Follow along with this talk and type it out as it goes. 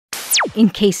in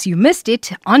case you missed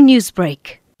it on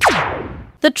Newsbreak.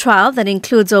 The trial that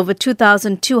includes over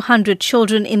 2,200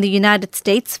 children in the United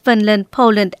States, Finland,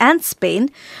 Poland and Spain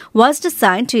was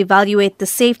designed to evaluate the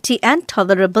safety and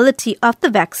tolerability of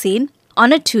the vaccine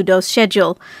on a 2-dose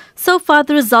schedule. So far,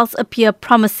 the results appear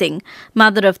promising.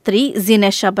 Mother of 3,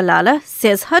 Zine Shabalala,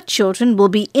 says her children will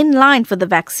be in line for the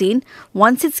vaccine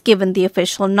once it's given the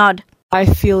official nod. I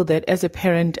feel that as a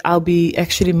parent, I'll be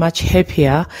actually much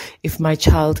happier if my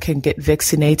child can get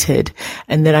vaccinated,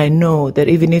 and that I know that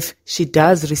even if she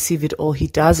does receive it or he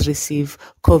does receive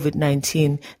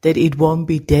COVID-19, that it won't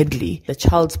be deadly. The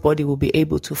child's body will be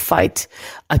able to fight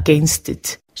against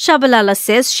it. Shabalala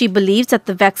says she believes that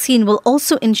the vaccine will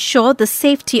also ensure the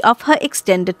safety of her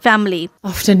extended family.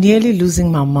 After nearly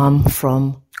losing my mom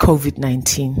from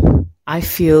COVID-19, I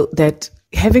feel that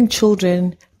having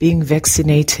children being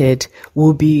vaccinated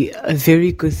will be a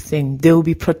very good thing. They will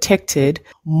be protected.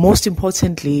 Most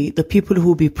importantly, the people who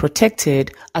will be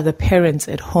protected are the parents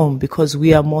at home, because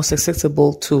we are more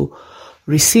susceptible to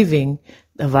receiving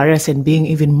the virus and being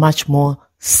even much more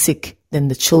sick than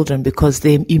the children, because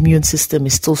their immune system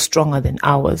is still stronger than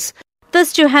ours.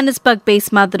 This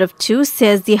Johannesburg-based mother of 2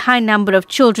 says the high number of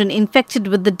children infected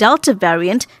with the Delta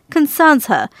variant concerns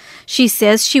her. She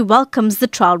says she welcomes the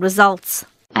trial results.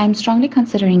 I'm strongly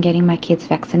considering getting my kids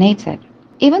vaccinated.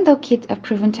 Even though kids have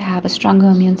proven to have a stronger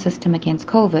immune system against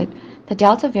COVID, the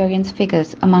Delta variant's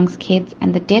figures amongst kids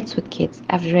and the deaths with kids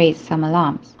have raised some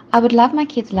alarms. I would love my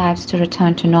kids' lives to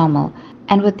return to normal,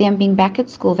 and with them being back at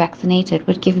school vaccinated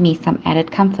would give me some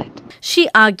added comfort. She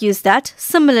argues that,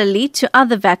 similarly to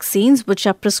other vaccines which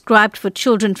are prescribed for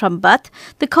children from birth,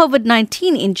 the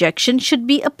COVID-19 injection should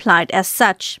be applied as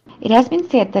such. It has been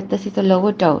said that this is a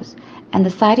lower dose, and the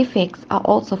side effects are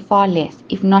also far less,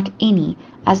 if not any,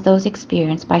 as those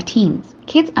experienced by teens.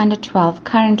 Kids under 12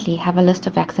 currently have a list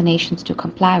of vaccinations to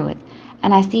comply with,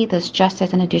 and I see this just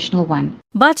as an additional one.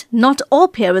 But not all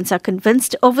parents are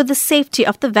convinced over the safety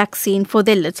of the vaccine for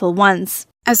their little ones.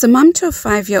 As a mum to a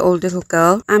 5-year-old little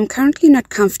girl, I'm currently not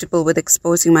comfortable with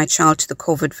exposing my child to the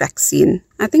COVID vaccine.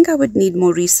 I think I would need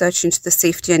more research into the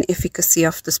safety and efficacy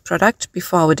of this product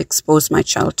before I would expose my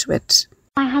child to it.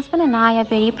 My husband and I are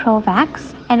very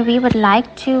pro-vax, and we would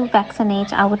like to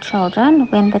vaccinate our children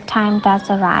when the time does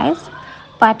arise.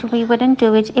 But we wouldn't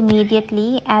do it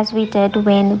immediately as we did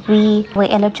when we were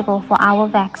eligible for our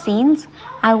vaccines.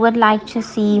 I would like to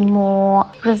see more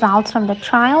results from the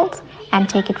trials and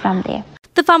take it from there.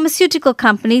 The pharmaceutical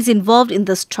companies involved in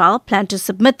this trial plan to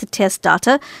submit the test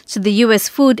data to the US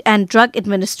Food and Drug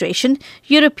Administration,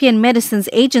 European Medicines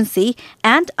Agency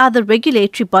and other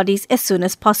regulatory bodies as soon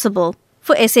as possible.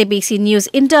 For SABC News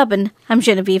in Durban, I'm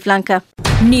Genevieve Lanka.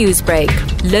 Newsbreak,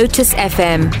 Lotus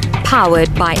FM,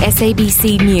 powered by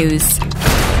SABC News.